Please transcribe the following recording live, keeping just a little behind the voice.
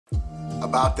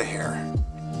about the hair.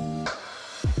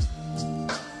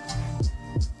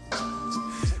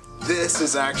 This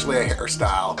is actually a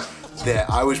hairstyle that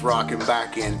I was rocking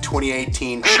back in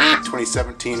 2018,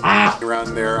 2017,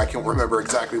 around there. I can't remember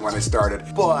exactly when I started,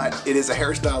 but it is a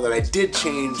hairstyle that I did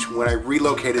change when I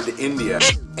relocated to India.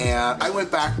 And I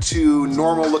went back to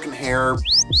normal looking hair,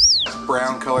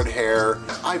 brown colored hair.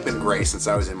 I've been gray since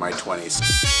I was in my 20s.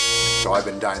 So I've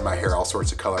been dyeing my hair all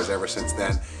sorts of colors ever since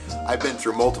then. I've been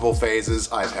through multiple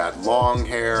phases. I've had long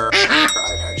hair,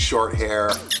 I've had short hair,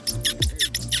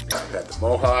 I've had the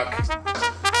mohawk.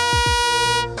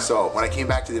 So when I came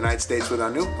back to the United States with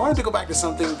Anu, I wanted to go back to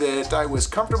something that I was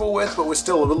comfortable with, but was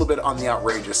still a little bit on the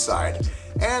outrageous side.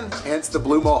 And hence the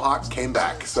blue mohawk came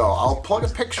back. So I'll plug a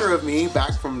picture of me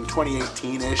back from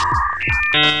 2018-ish.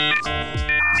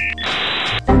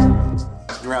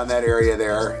 Around that area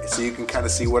there, so you can kind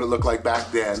of see what it looked like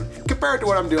back then compared to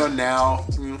what I'm doing now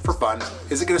for fun.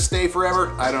 Is it gonna stay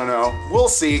forever? I don't know. We'll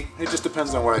see. It just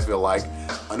depends on what I feel like.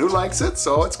 Anu likes it,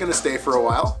 so it's gonna stay for a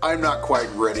while. I'm not quite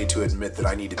ready to admit that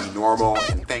I need to be normal,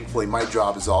 and thankfully my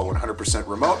job is all 100%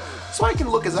 remote, so I can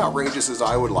look as outrageous as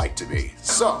I would like to be.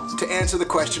 So, to answer the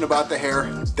question about the hair,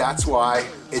 that's why.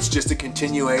 It's just a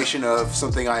continuation of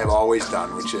something I have always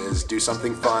done, which is do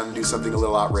something fun, do something a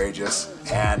little outrageous,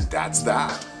 and that's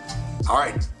that. All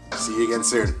right, see you again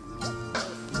soon.